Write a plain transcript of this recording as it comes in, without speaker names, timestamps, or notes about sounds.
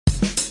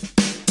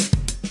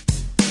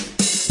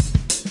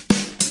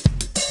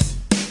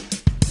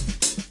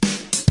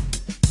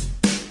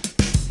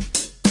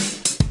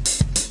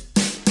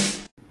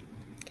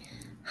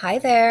Hi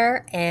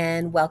there,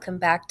 and welcome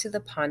back to the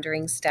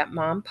Pondering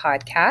Stepmom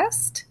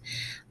podcast.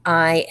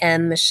 I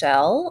am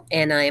Michelle,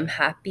 and I am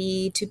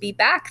happy to be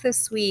back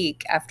this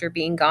week after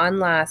being gone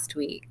last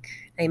week.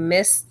 I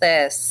miss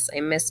this.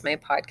 I miss my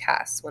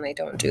podcasts when I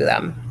don't do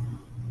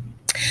them.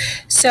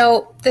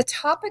 So, the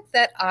topic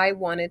that I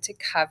wanted to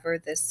cover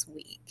this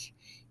week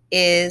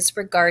is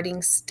regarding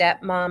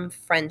stepmom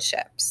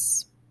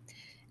friendships.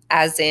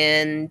 As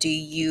in, do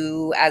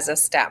you, as a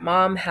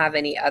stepmom, have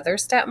any other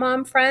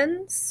stepmom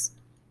friends?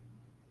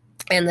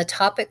 And the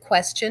topic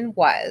question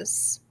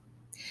was,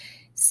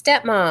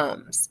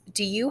 stepmoms,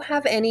 do you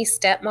have any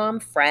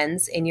stepmom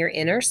friends in your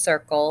inner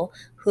circle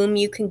whom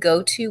you can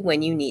go to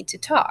when you need to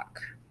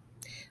talk?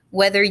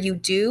 Whether you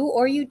do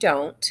or you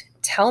don't,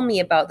 tell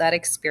me about that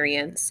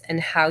experience and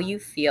how you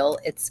feel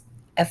it's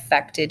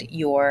affected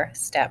your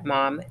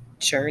stepmom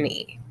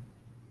journey.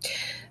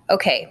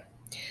 Okay,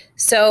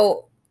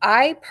 so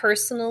I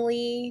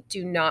personally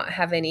do not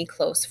have any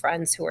close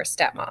friends who are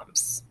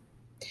stepmoms.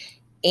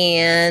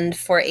 And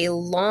for a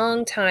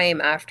long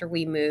time after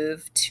we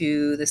moved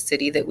to the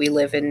city that we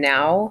live in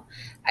now,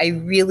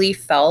 I really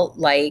felt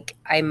like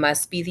I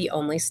must be the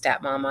only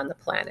stepmom on the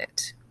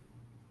planet.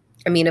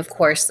 I mean, of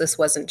course, this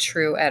wasn't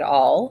true at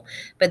all,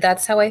 but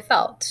that's how I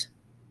felt.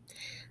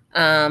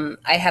 I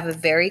have a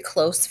very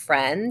close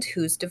friend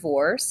who's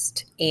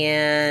divorced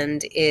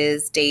and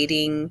is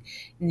dating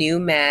new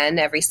men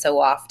every so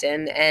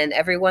often. And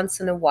every once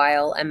in a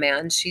while, a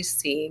man she's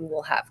seeing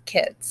will have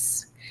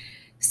kids.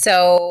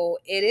 So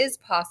it is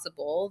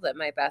possible that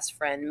my best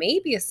friend may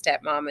be a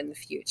stepmom in the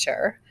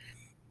future.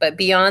 But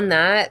beyond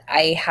that,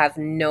 I have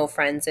no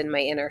friends in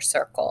my inner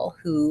circle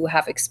who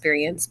have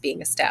experienced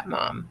being a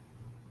stepmom.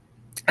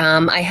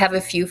 I have a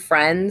few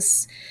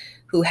friends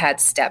who had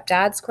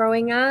stepdads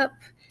growing up,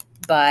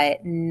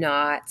 but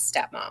not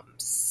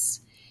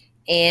stepmoms.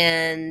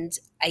 And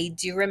I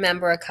do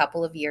remember a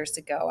couple of years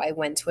ago, I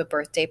went to a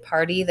birthday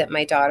party that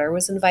my daughter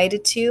was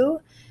invited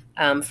to.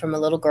 From a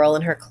little girl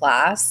in her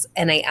class,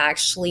 and I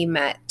actually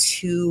met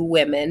two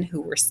women who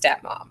were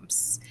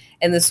stepmoms.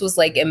 And this was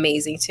like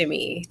amazing to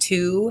me.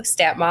 Two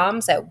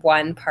stepmoms at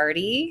one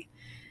party.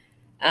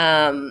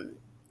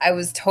 I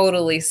was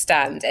totally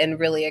stunned and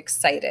really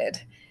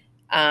excited.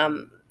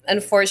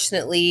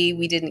 Unfortunately,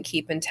 we didn't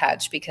keep in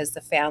touch because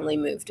the family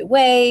moved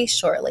away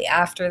shortly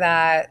after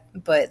that.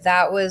 But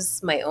that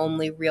was my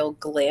only real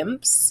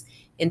glimpse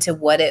into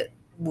what it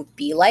would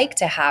be like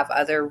to have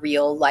other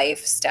real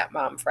life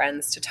stepmom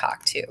friends to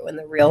talk to in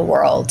the real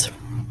world.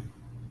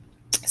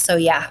 So,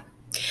 yeah.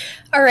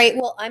 All right.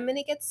 Well, I'm going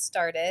to get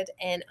started,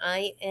 and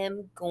I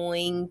am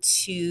going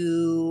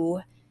to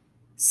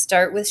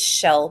start with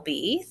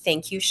Shelby.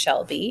 Thank you,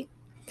 Shelby.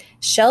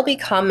 Shelby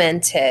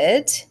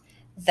commented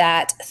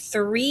that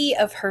 3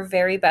 of her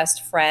very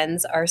best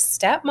friends are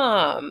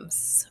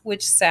stepmoms,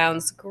 which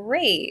sounds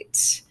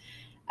great.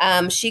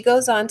 She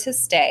goes on to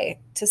say,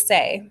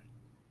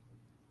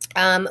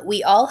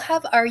 we all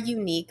have our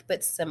unique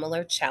but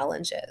similar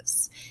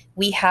challenges.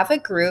 We have a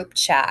group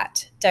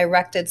chat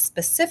directed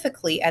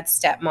specifically at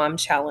stepmom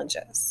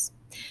challenges.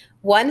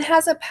 One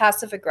has a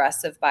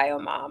passive-aggressive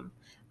biomom.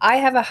 I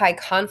have a high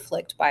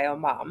conflict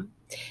biomom.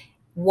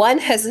 One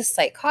has a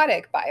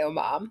psychotic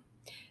biomom.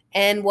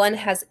 And one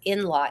has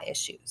in-law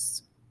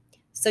issues.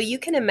 So you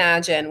can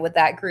imagine what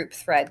that group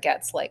thread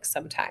gets like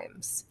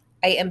sometimes.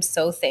 I am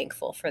so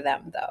thankful for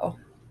them, though.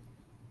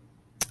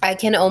 I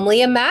can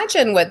only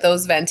imagine what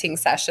those venting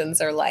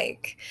sessions are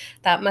like.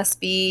 That must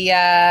be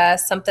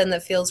something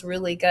that feels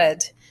really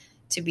good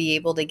to be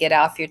able to get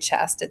off your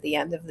chest at the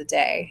end of the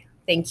day.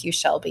 Thank you,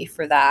 Shelby,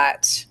 for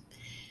that.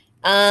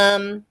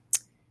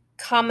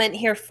 Comment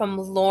here from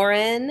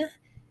Lauren.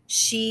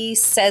 She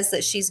says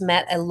that she's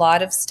met a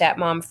lot of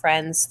stepmom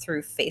friends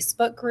through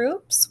Facebook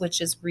groups, which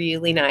is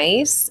really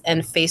nice.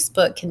 And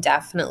Facebook can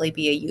definitely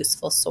be a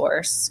useful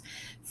source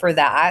for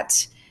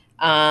that.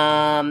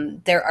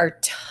 There are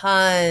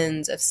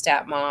tons of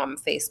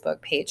stepmom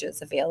Facebook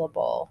pages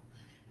available.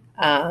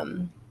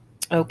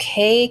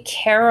 Okay,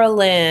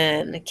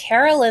 Carolyn.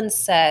 Carolyn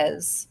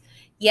says,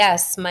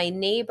 yes, my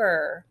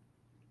neighbor,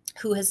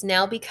 who has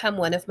now become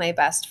one of my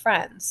best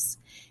friends.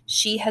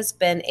 She has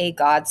been a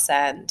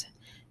godsend.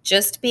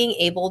 Just being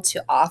able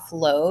to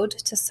offload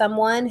to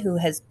someone who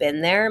has been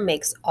there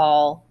makes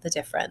all the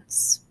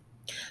difference.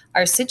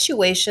 Our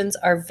situations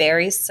are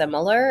very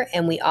similar,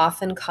 and we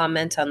often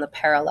comment on the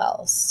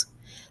parallels.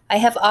 I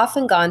have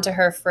often gone to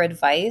her for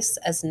advice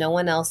as no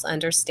one else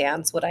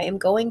understands what I am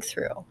going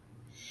through.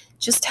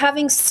 Just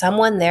having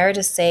someone there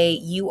to say,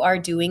 you are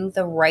doing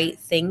the right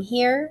thing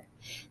here,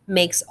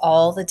 makes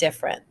all the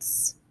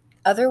difference.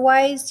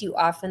 Otherwise, you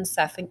often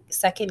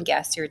second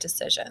guess your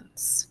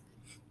decisions.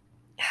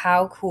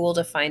 How cool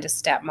to find a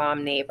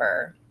stepmom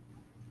neighbor.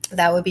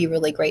 That would be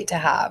really great to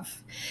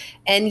have.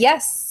 And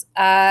yes,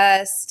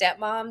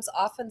 stepmoms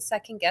often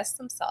second guess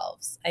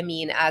themselves. I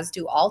mean, as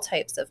do all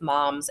types of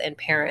moms and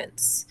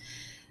parents.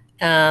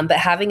 But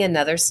having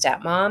another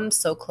stepmom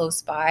so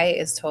close by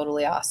is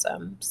totally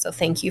awesome. So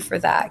thank you for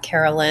that,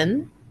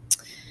 Carolyn.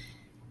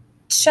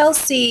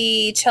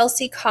 Chelsea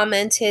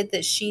commented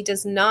that she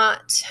does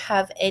not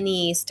have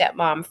any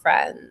stepmom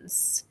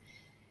friends.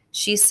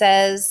 She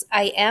says,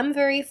 I am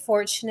very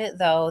fortunate,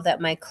 though,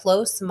 that my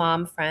close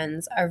mom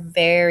friends are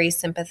very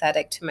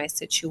sympathetic to my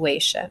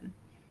situation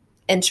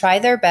and try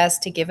their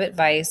best to give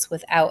advice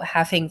without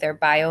having their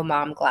bio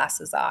mom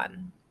glasses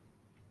on.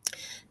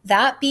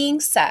 That being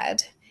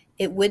said,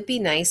 it would be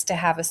nice to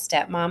have a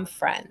stepmom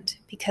friend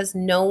because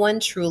no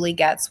one truly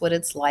gets what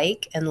it's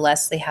like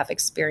unless they have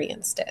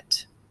experienced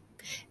it,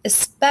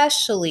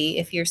 especially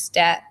if your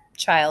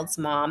stepchild's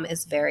mom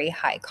is very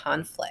high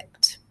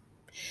conflict.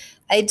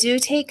 I do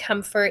take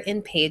comfort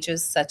in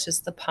pages such as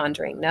The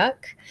Pondering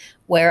Nook,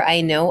 where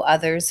I know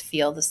others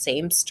feel the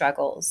same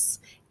struggles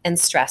and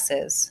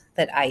stresses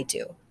that I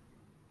do.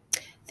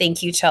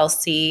 Thank you,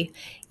 Chelsea.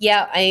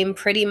 Yeah, I'm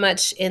pretty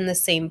much in the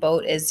same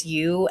boat as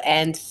you,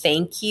 and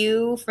thank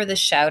you for the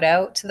shout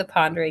out to The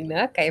Pondering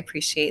Nook. I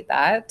appreciate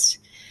that.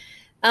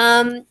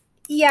 Um,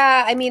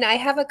 yeah, I mean, I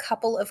have a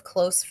couple of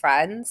close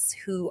friends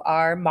who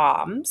are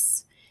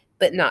moms,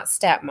 but not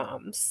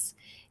stepmoms.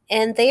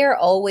 And they are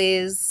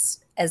always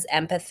as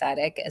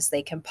empathetic as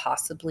they can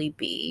possibly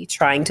be,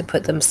 trying to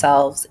put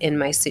themselves in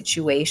my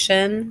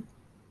situation.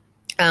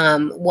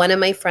 One of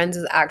my friends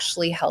is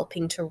actually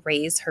helping to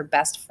raise her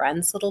best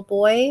friend's little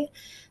boy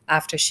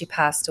after she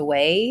passed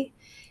away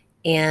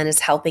and is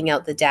helping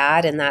out the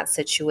dad in that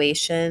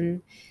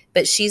situation.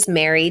 But she's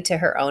married to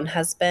her own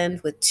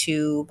husband with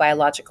two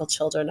biological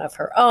children of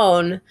her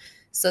own.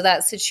 So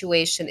that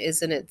situation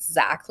isn't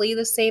exactly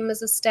the same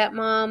as a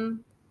stepmom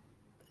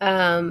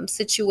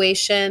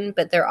situation,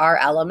 but there are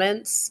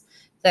elements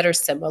that are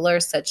similar,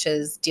 such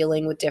as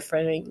dealing with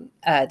differing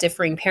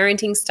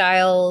parenting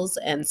styles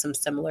and some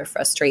similar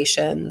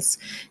frustrations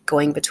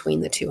going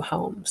between the two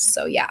homes.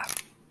 So yeah.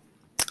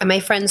 And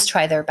my friends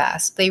try their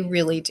best. They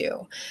really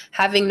do.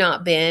 Having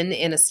not been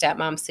in a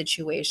stepmom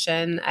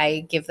situation,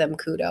 I give them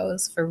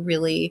kudos for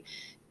really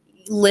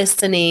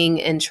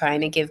listening and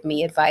trying to give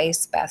me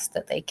advice best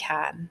that they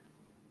can.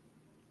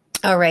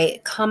 All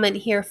right, comment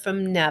here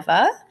from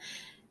Neva.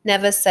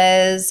 Neva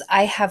says,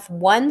 I have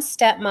one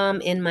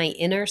stepmom in my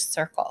inner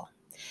circle.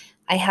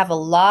 I have a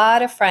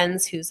lot of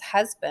friends whose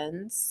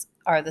husbands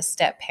are the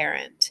step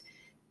parent,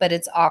 but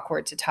it's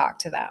awkward to talk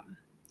to them.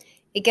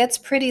 It gets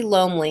pretty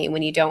lonely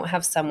when you don't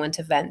have someone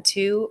to vent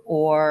to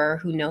or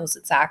who knows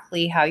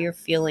exactly how you're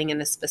feeling in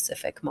a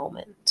specific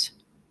moment.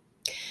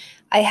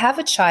 I have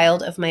a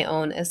child of my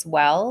own as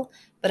well,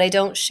 but I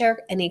don't share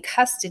any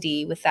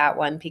custody with that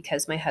one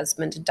because my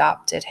husband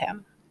adopted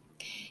him.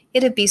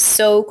 It'd be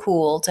so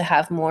cool to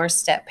have more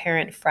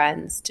step-parent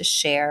friends to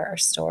share our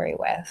story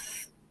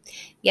with.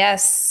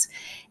 Yes,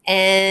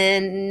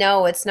 and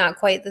no, it's not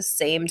quite the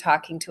same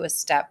talking to a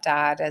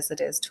stepdad as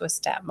it is to a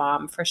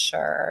stepmom, for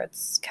sure.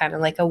 It's kind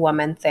of like a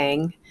woman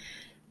thing.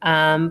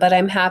 But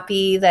I'm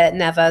happy that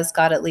Neva's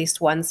got at least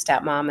one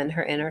stepmom in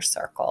her inner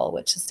circle,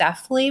 which is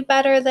definitely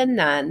better than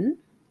none.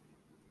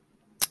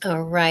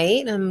 All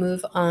right, I'll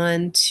move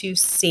on to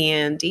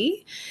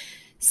Sandy.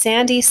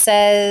 Sandy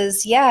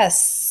says,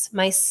 yes,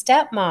 my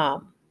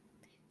stepmom.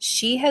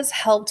 She has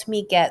helped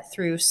me get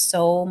through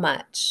so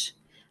much.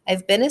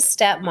 I've been a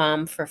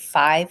stepmom for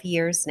 5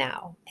 years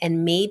now,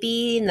 and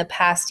maybe in the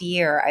past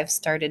year, I've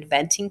started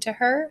venting to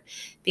her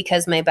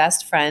because my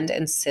best friend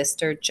and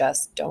sister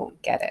just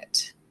don't get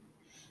it.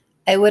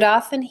 I would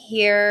often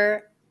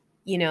hear,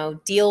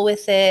 deal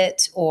with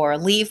it or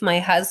leave my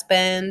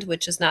husband,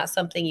 which is not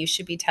something you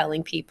should be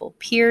telling people,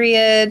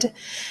 period.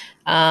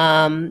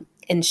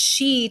 And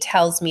she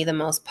tells me the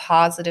most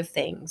positive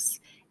things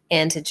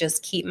and to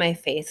just keep my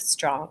faith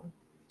strong.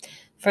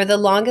 For the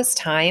longest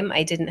time,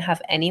 I didn't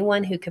have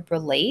anyone who could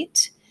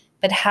relate,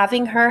 but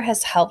having her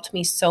has helped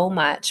me so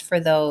much for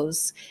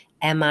those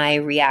am I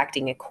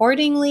reacting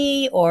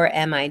accordingly or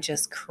am I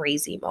just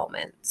crazy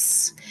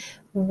moments?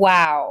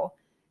 Wow.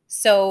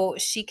 So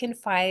she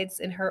confides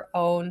in her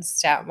own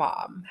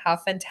stepmom. How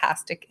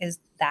fantastic is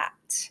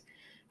that?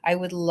 I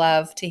would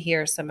love to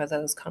hear some of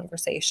those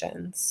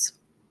conversations.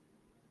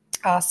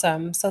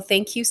 Awesome. So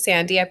thank you,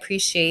 Sandy. I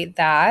appreciate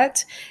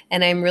that.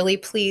 And I'm really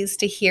pleased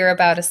to hear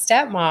about a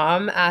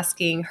stepmom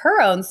asking her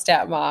own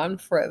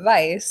stepmom for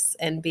advice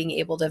and being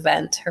able to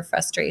vent her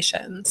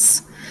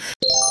frustrations.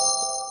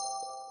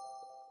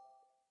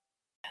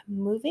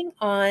 Moving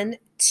on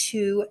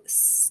to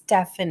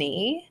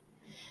Stephanie.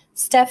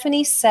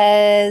 Stephanie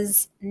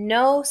says,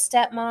 no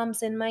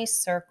stepmoms in my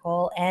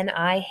circle, and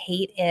I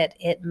hate it.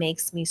 It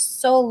makes me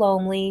so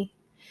lonely.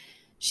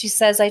 She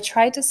says, I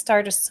tried to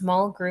start a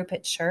small group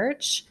at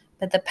church,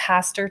 but the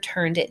pastor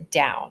turned it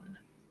down.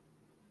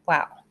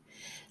 Wow.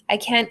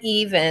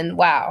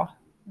 Wow.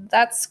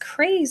 That's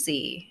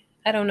crazy.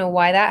 I don't know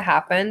why that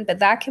happened, but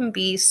that can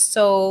be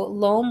so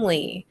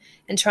lonely.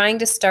 And trying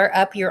to start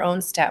up your own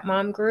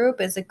stepmom group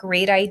is a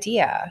great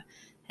idea.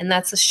 And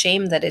that's a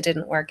shame that it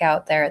didn't work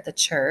out there at the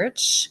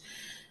church.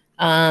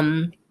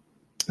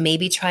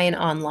 Maybe try an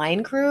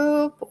online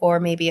group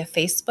or maybe a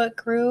Facebook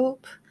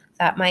group.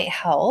 That might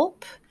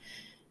help.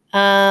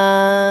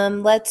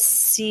 Let's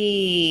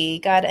see.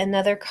 Got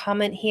another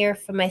comment here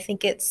from, I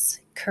think it's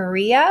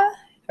Korea.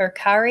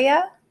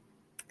 Urkaria.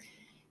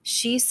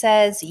 She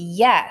says,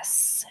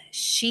 yes,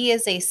 she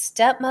is a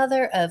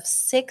stepmother of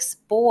 6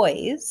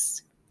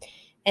 boys,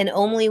 and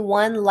only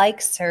one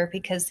likes her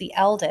because the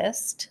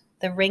eldest,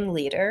 the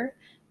ringleader,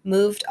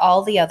 moved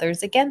all the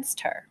others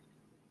against her.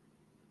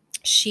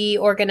 She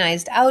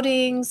organized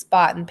outings,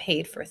 bought and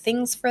paid for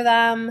things for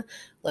them,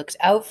 looked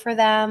out for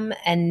them,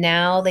 and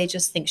now they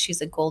just think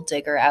she's a gold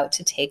digger out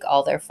to take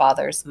all their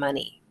father's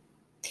money.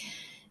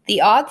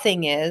 The odd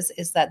thing is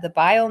that the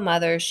bio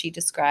mother she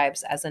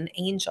describes as an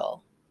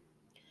angel.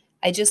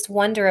 I just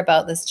wonder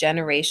about this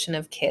generation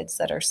of kids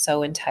that are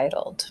so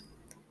entitled.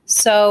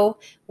 So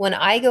when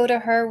I go to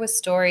her with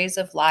stories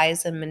of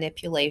lies and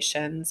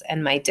manipulations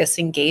and my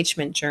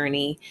disengagement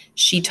journey,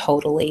 she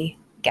totally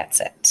gets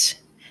it.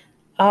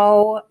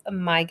 Oh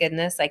my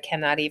goodness, I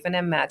cannot even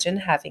imagine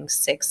having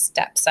 6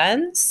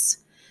 stepsons.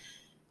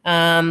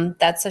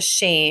 That's a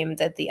shame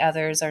that the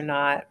others are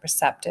not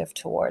receptive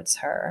towards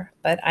her,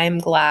 but I'm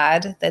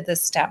glad that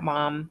this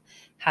stepmom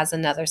has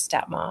another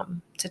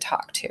stepmom to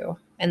talk to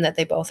and that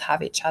they both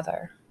have each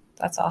other.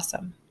 That's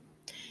awesome.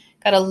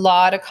 Got a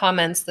lot of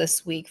comments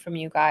this week from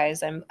you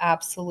guys. I'm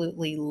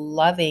absolutely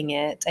loving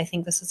it. I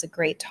think this is a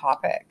great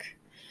topic.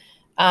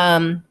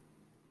 I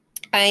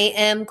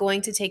am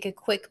going to take a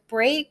quick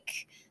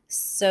break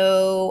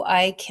so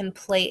I can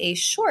play a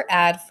short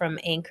ad from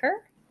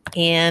Anchor,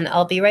 and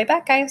I'll be right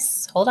back,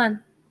 guys. Hold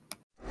on.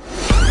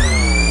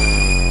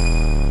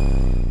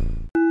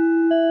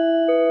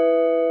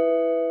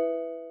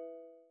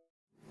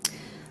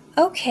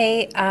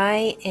 Okay,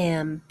 I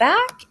am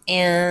back,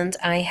 and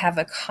I have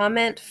a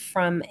comment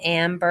from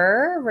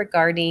Amber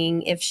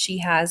regarding if she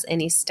has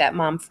any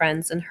stepmom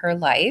friends in her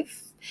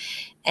life.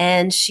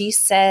 And she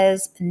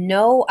says,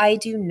 no, I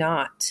do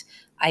not.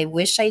 I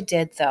wish I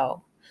did,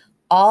 though.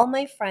 All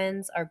my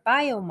friends are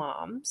bio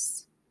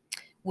moms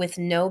with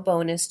no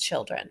bonus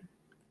children.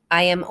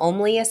 I am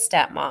only a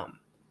stepmom.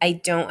 I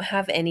don't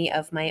have any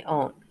of my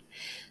own.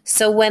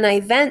 So when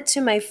I vent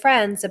to my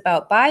friends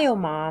about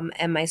biomom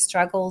and my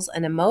struggles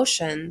and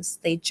emotions,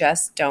 they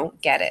just don't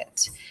get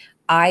it.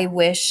 I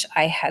wish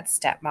I had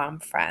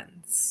stepmom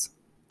friends.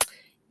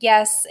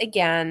 Yes,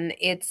 again,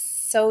 it's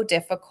so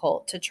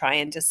difficult to try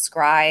and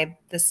describe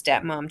the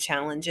stepmom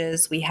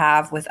challenges we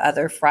have with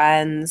other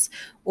friends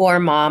or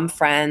mom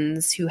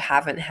friends who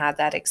haven't had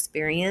that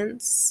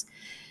experience.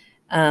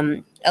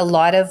 A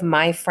lot of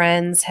my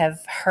friends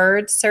have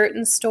heard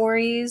certain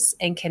stories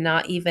and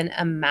cannot even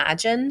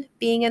imagine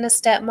being in a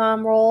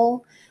stepmom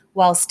role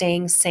while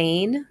staying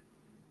sane.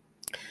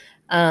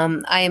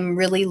 I am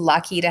really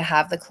lucky to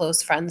have the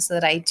close friends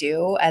that I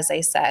do, as I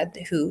said,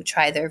 who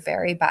try their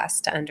very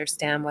best to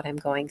understand what I'm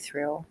going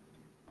through.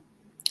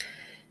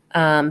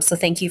 So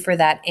thank you for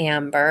that,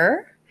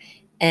 Amber.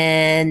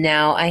 And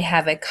now I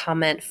have a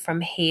comment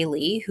from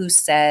Haley who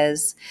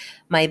says,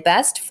 my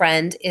best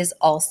friend is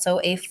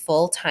also a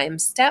full-time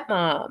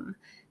stepmom.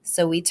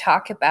 So we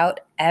talk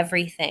about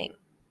everything.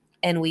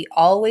 And we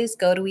always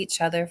go to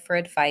each other for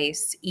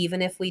advice,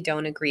 even if we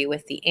don't agree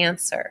with the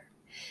answer.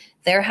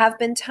 There have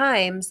been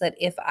times that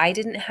if I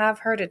didn't have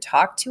her to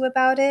talk to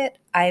about it,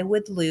 I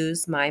would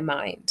lose my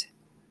mind.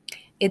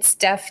 It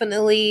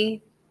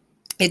definitely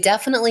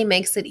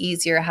makes it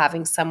easier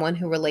having someone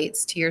who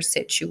relates to your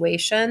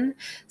situation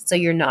so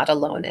you're not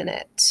alone in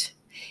it.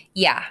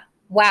 Yeah.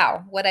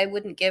 Wow. What I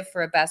wouldn't give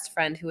for a best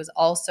friend who is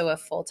also a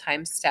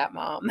full-time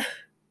stepmom.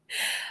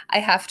 I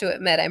have to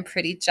admit, I'm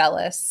pretty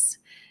jealous.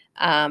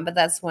 But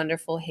that's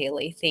wonderful,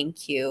 Haley.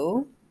 Thank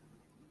you.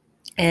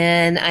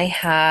 And I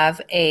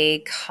have a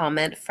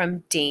comment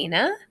from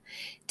Dana.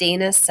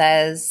 Dana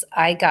says,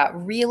 I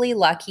got really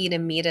lucky to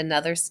meet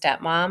another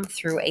stepmom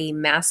through a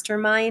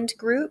mastermind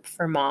group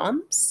for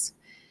moms.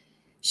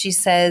 She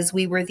says,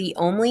 we were the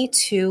only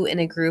 2 in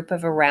a group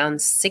of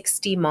around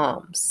 60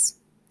 moms.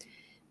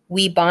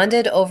 We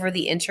bonded over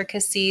the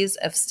intricacies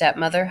of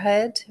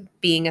stepmotherhood,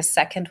 being a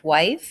second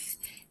wife,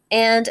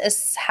 and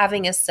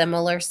having a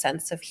similar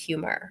sense of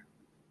humor.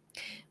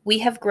 We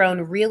have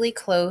grown really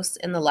close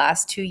in the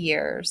last 2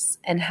 years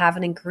and have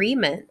an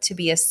agreement to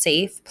be a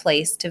safe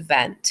place to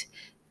vent,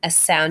 a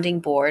sounding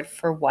board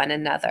for one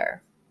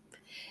another.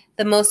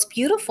 The most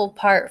beautiful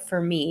part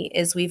for me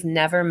is we've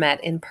never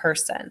met in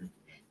person.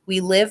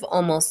 We live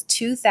almost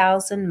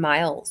 2,000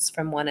 miles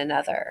from one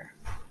another.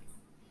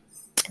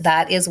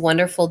 That is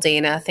wonderful,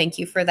 Dana. Thank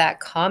you for that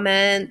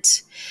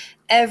comment.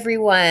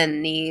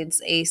 Everyone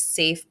needs a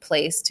safe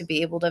place to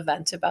be able to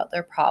vent about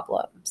their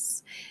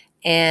problems.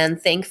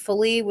 And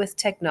thankfully, with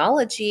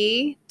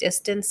technology,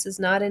 distance is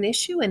not an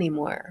issue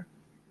anymore.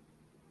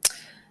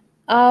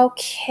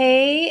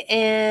 Okay,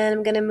 and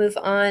I'm going to move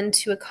on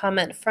to a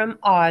comment from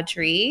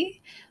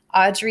Audrey.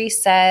 Audrey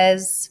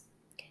says,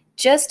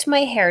 just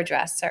my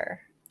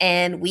hairdresser,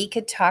 and we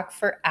could talk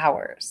for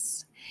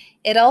hours.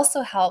 It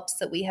also helps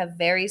that we have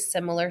very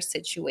similar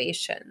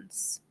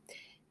situations.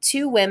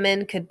 2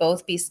 women could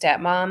both be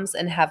stepmoms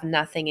and have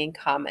nothing in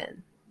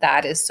common.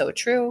 That is so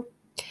true.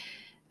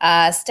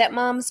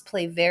 Stepmoms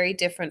play very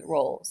different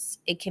roles.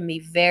 It can be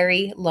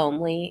very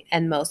lonely,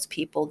 and most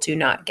people do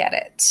not get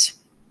it.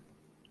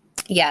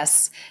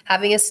 Yes,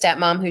 having a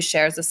stepmom who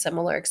shares a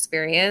similar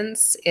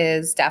experience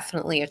is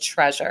definitely a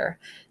treasure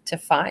to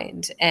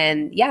find.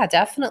 And yeah,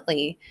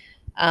 definitely.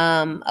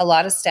 A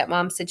lot of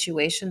stepmom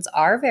situations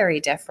are very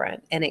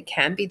different, and it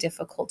can be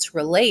difficult to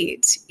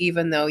relate,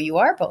 even though you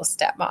are both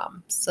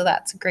stepmoms. So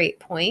that's a great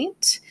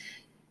point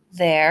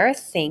there.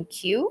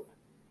 Thank you.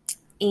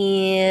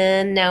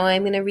 And now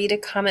I'm going to read a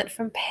comment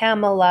from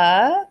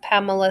Pamela.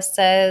 Pamela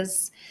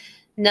says,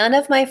 "None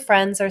of my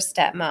friends are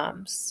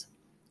stepmoms.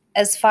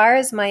 As far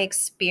as my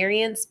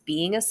experience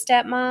being a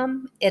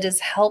stepmom, it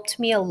has helped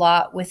me a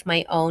lot with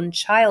my own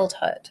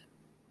childhood.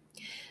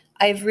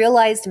 I've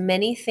realized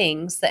many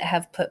things that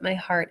have put my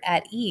heart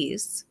at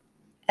ease,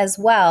 as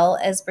well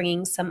as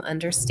bringing some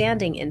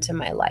understanding into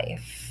my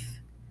life."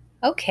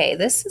 Okay,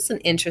 this is an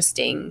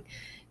interesting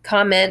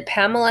comment.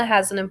 Pamela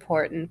has an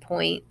important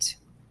point.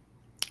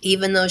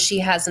 Even though she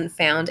hasn't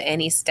found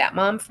any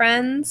stepmom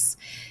friends,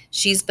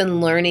 she's been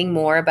learning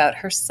more about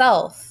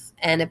herself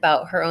and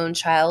about her own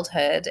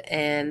childhood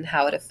and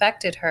how it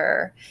affected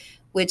her,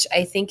 which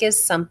I think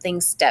is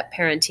something step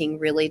parenting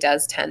really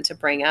does tend to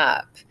bring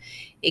up.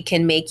 It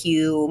can make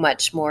you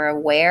much more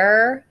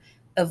aware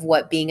of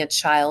what being a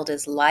child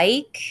is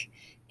like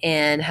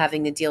and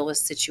having to deal with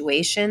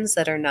situations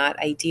that are not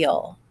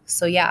ideal.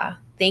 So, yeah,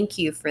 thank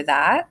you for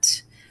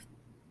that.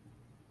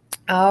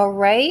 All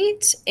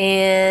right.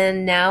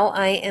 And now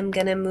I am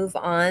going to move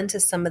on to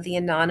some of the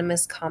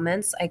anonymous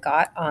comments I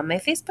got on my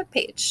Facebook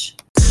page.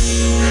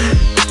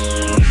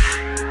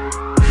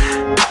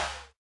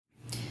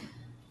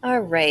 All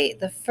right.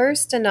 The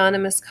first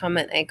anonymous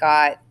comment I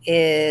got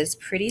is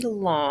pretty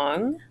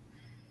long.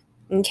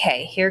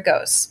 Okay, here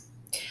goes.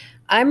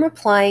 I'm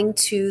replying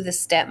to the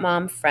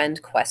stepmom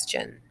friend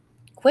question.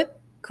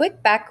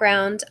 Quick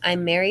background.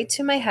 I'm married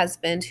to my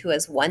husband who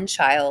has one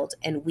child,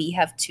 and we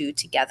have two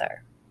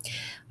together.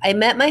 I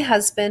met my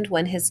husband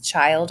when his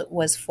child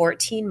was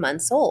 14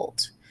 months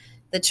old.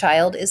 The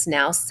child is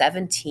now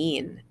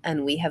 17,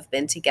 and we have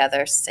been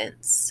together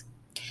since.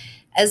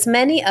 As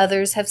many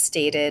others have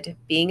stated,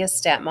 being a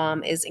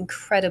stepmom is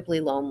incredibly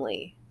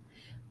lonely.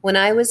 When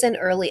I was in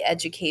early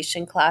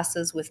education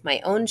classes with my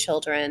own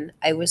children,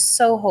 I was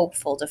so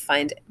hopeful to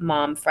find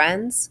mom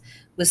friends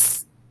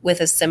with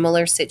a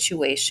similar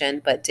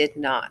situation, but did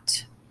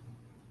not.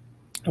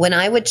 When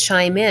I would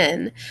chime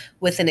in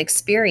with an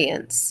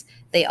experience,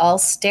 they all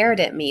stared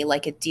at me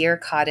like a deer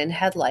caught in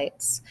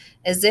headlights,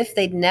 as if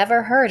they'd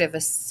never heard of a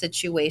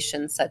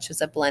situation such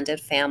as a blended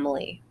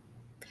family.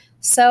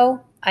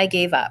 So I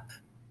gave up.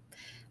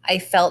 I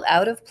felt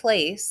out of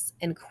place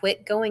and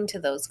quit going to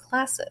those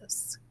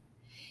classes.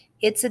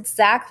 It's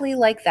exactly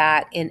like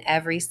that in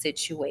every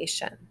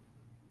situation.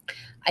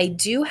 I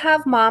do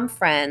have mom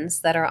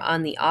friends that are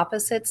on the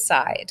opposite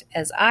side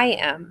as I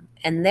am,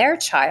 and their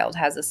child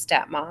has a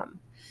stepmom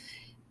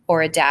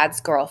or a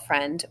dad's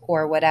girlfriend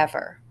or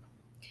whatever.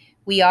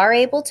 We are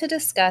able to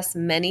discuss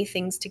many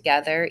things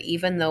together,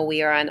 even though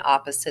we are on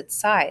opposite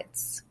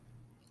sides.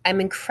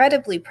 I'm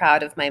incredibly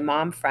proud of my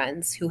mom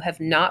friends who have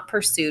not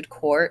pursued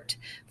court,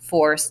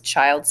 forced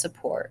child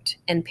support,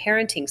 and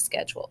parenting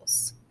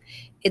schedules.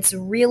 It's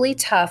really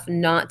tough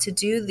not to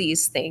do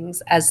these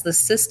things as the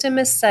system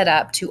is set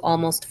up to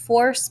almost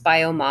force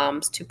bio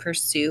moms to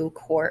pursue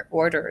court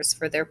orders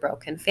for their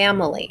broken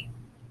family.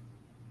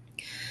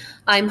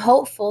 I'm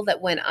hopeful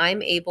that when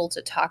I'm able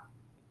to talk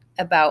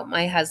about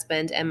my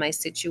husband and my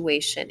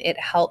situation, it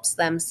helps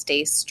them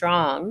stay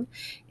strong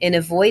in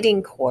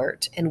avoiding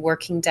court and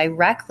working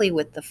directly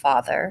with the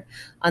father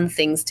on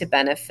things to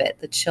benefit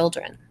the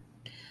children.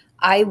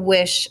 I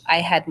wish I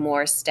had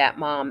more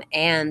stepmom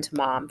and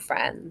mom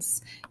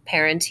friends.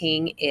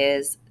 Parenting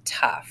is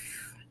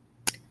tough.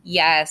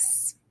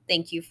 Yes,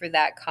 thank you for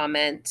that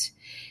comment.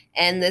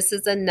 And this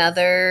is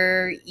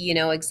another,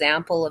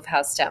 example of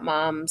how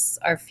stepmoms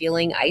are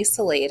feeling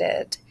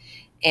isolated.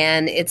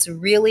 And it's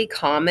really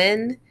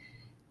common.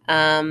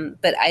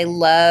 But I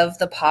love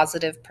the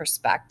positive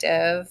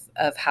perspective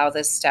of how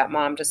this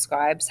stepmom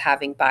describes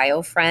having bio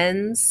mom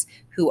friends,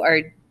 who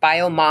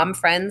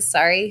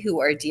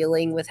are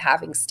dealing with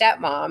having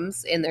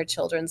stepmoms in their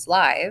children's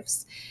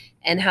lives,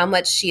 and how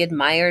much she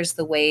admires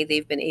the way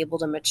they've been able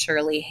to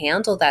maturely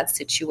handle that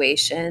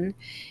situation,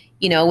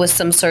 with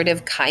some sort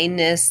of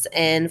kindness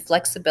and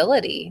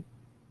flexibility.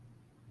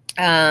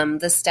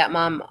 The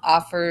stepmom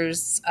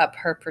offers up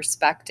her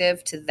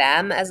perspective to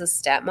them as a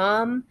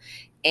stepmom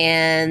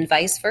and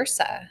vice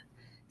versa.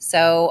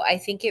 So I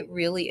think it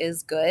really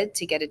is good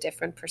to get a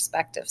different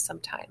perspective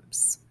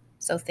sometimes.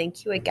 So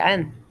thank you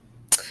again.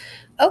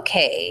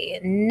 Okay,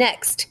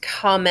 next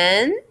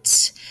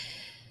comment.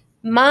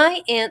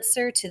 My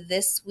answer to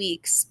this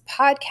week's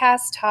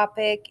podcast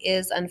topic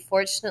is,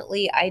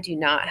 unfortunately, I do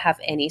not have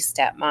any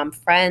stepmom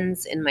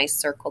friends in my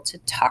circle to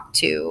talk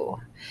to.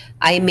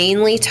 I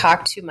mainly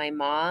talk to my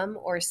mom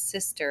or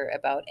sister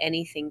about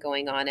anything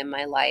going on in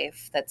my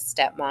life that's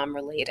stepmom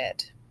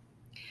related.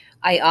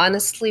 I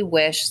honestly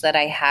wish that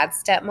I had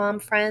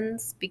stepmom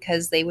friends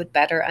because they would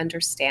better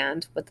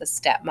understand what the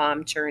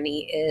stepmom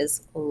journey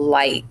is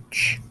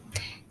like.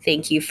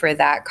 Thank you for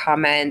that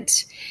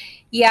comment.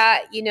 Yeah,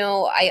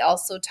 I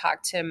also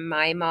talked to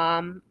my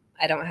mom.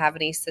 I don't have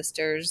any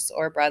sisters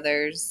or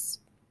brothers,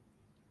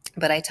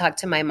 but I talked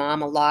to my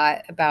mom a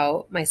lot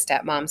about my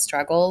stepmom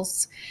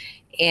struggles.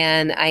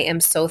 And I am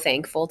so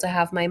thankful to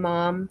have my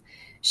mom.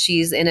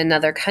 She's in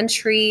another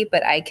country,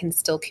 but I can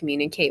still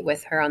communicate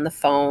with her on the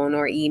phone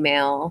or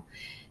email.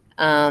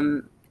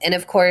 And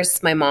of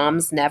course, my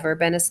mom's never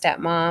been a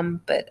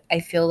stepmom, but I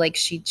feel like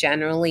she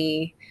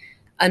generally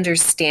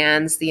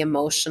understands the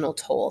emotional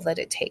toll that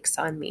it takes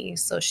on me.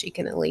 So she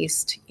can at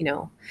least,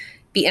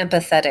 be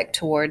empathetic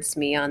towards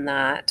me on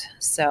that.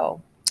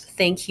 So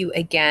thank you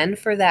again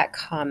for that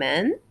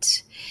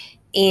comment.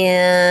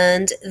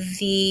 And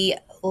the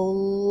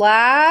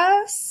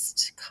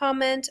last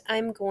comment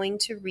I'm going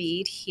to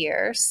read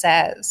here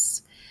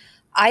says,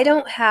 I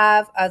don't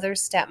have other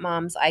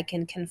stepmoms I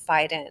can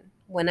confide in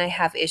when I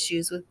have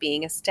issues with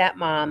being a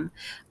stepmom.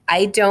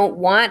 I don't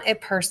want a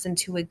person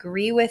to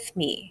agree with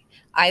me.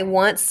 I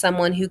want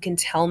someone who can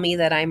tell me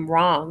that I'm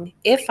wrong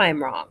if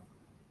I'm wrong.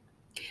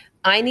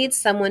 I need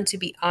someone to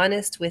be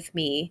honest with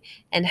me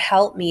and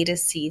help me to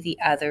see the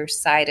other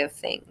side of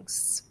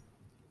things.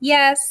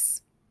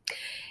 Yes.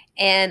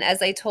 And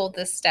as I told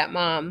this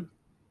stepmom,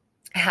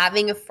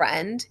 having a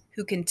friend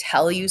who can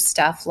tell you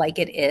stuff like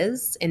it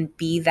is and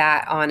be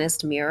that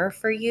honest mirror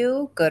for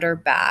you, good or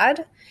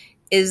bad,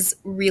 is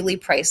really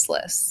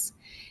priceless.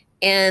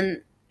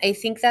 And I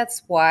think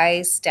that's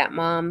why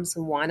stepmoms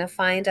want to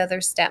find other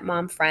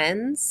stepmom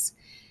friends.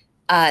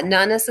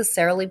 Not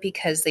necessarily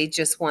because they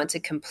just want to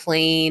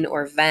complain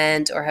or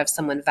vent or have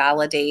someone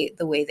validate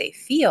the way they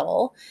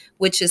feel,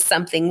 which is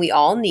something we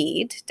all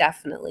need,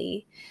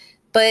 definitely.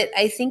 But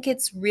I think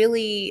it's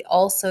really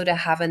also to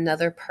have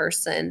another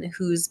person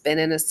who's been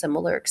in a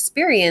similar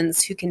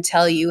experience who can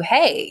tell you,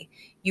 hey,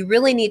 you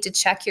really need to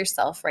check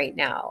yourself right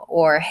now,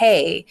 or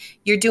hey,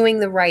 you're doing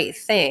the right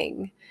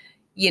thing.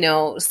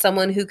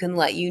 Someone who can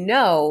let you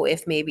know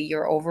if maybe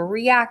you're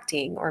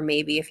overreacting, or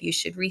maybe if you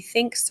should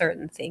rethink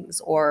certain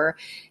things, or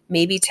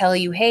maybe tell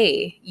you,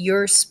 hey,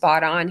 you're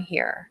spot on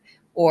here,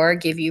 or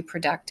give you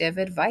productive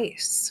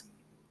advice.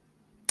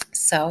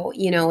 So,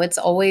 it's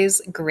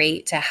always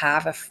great to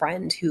have a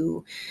friend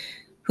who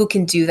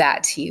can do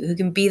that to you, who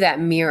can be that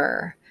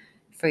mirror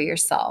for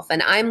yourself.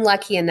 And I'm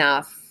lucky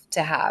enough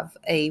to have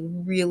a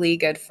really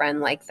good friend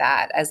like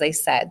that. As I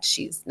said,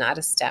 she's not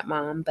a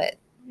stepmom, but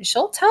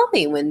she'll tell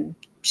me when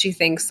she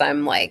thinks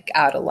I'm like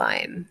out of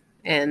line.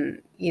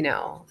 And,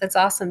 it's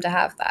awesome to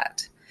have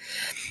that.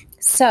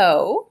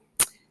 So,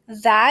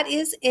 that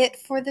is it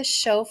for the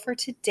show for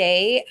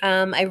today.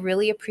 I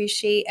really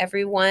appreciate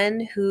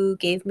everyone who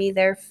gave me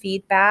their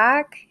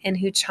feedback and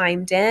who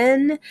chimed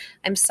in.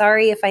 I'm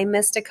sorry if I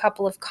missed a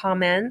couple of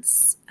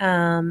comments.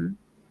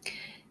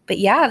 But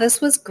yeah, this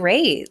was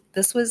great.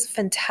 This was a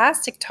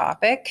fantastic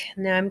topic.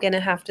 Now I'm going to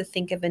have to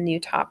think of a new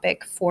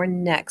topic for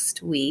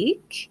next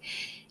week.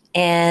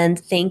 And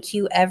thank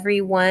you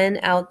everyone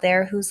out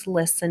there who's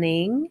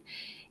listening.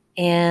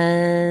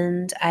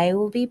 And I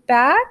will be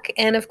back.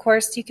 And of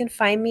course, you can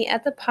find me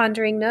at the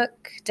Pondering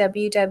Nook,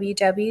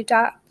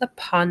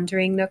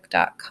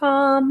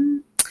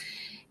 www.theponderingnook.com.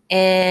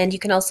 And you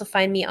can also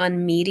find me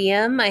on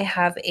Medium. I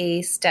have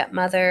a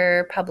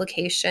stepmother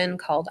publication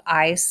called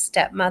I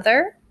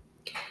Stepmother.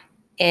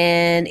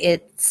 And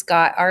it's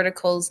got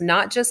articles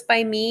not just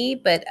by me,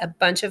 but a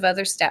bunch of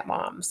other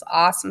stepmoms,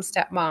 awesome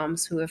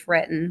stepmoms who have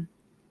written.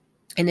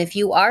 And if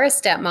you are a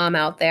stepmom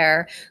out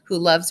there who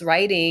loves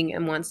writing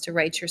and wants to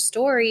write your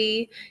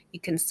story, you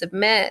can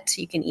submit,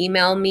 you can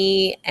email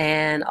me,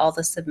 and all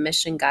the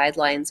submission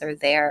guidelines are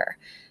there.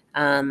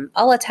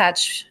 I'll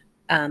attach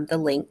the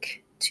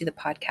link to the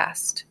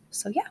podcast.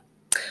 So yeah.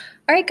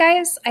 All right,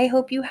 guys, I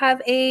hope you have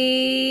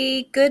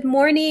a good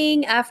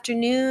morning,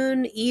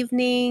 afternoon,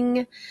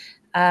 evening,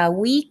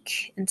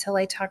 week until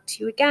I talk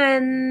to you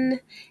again.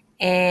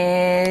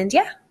 And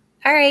yeah.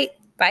 All right.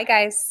 Bye,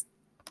 guys.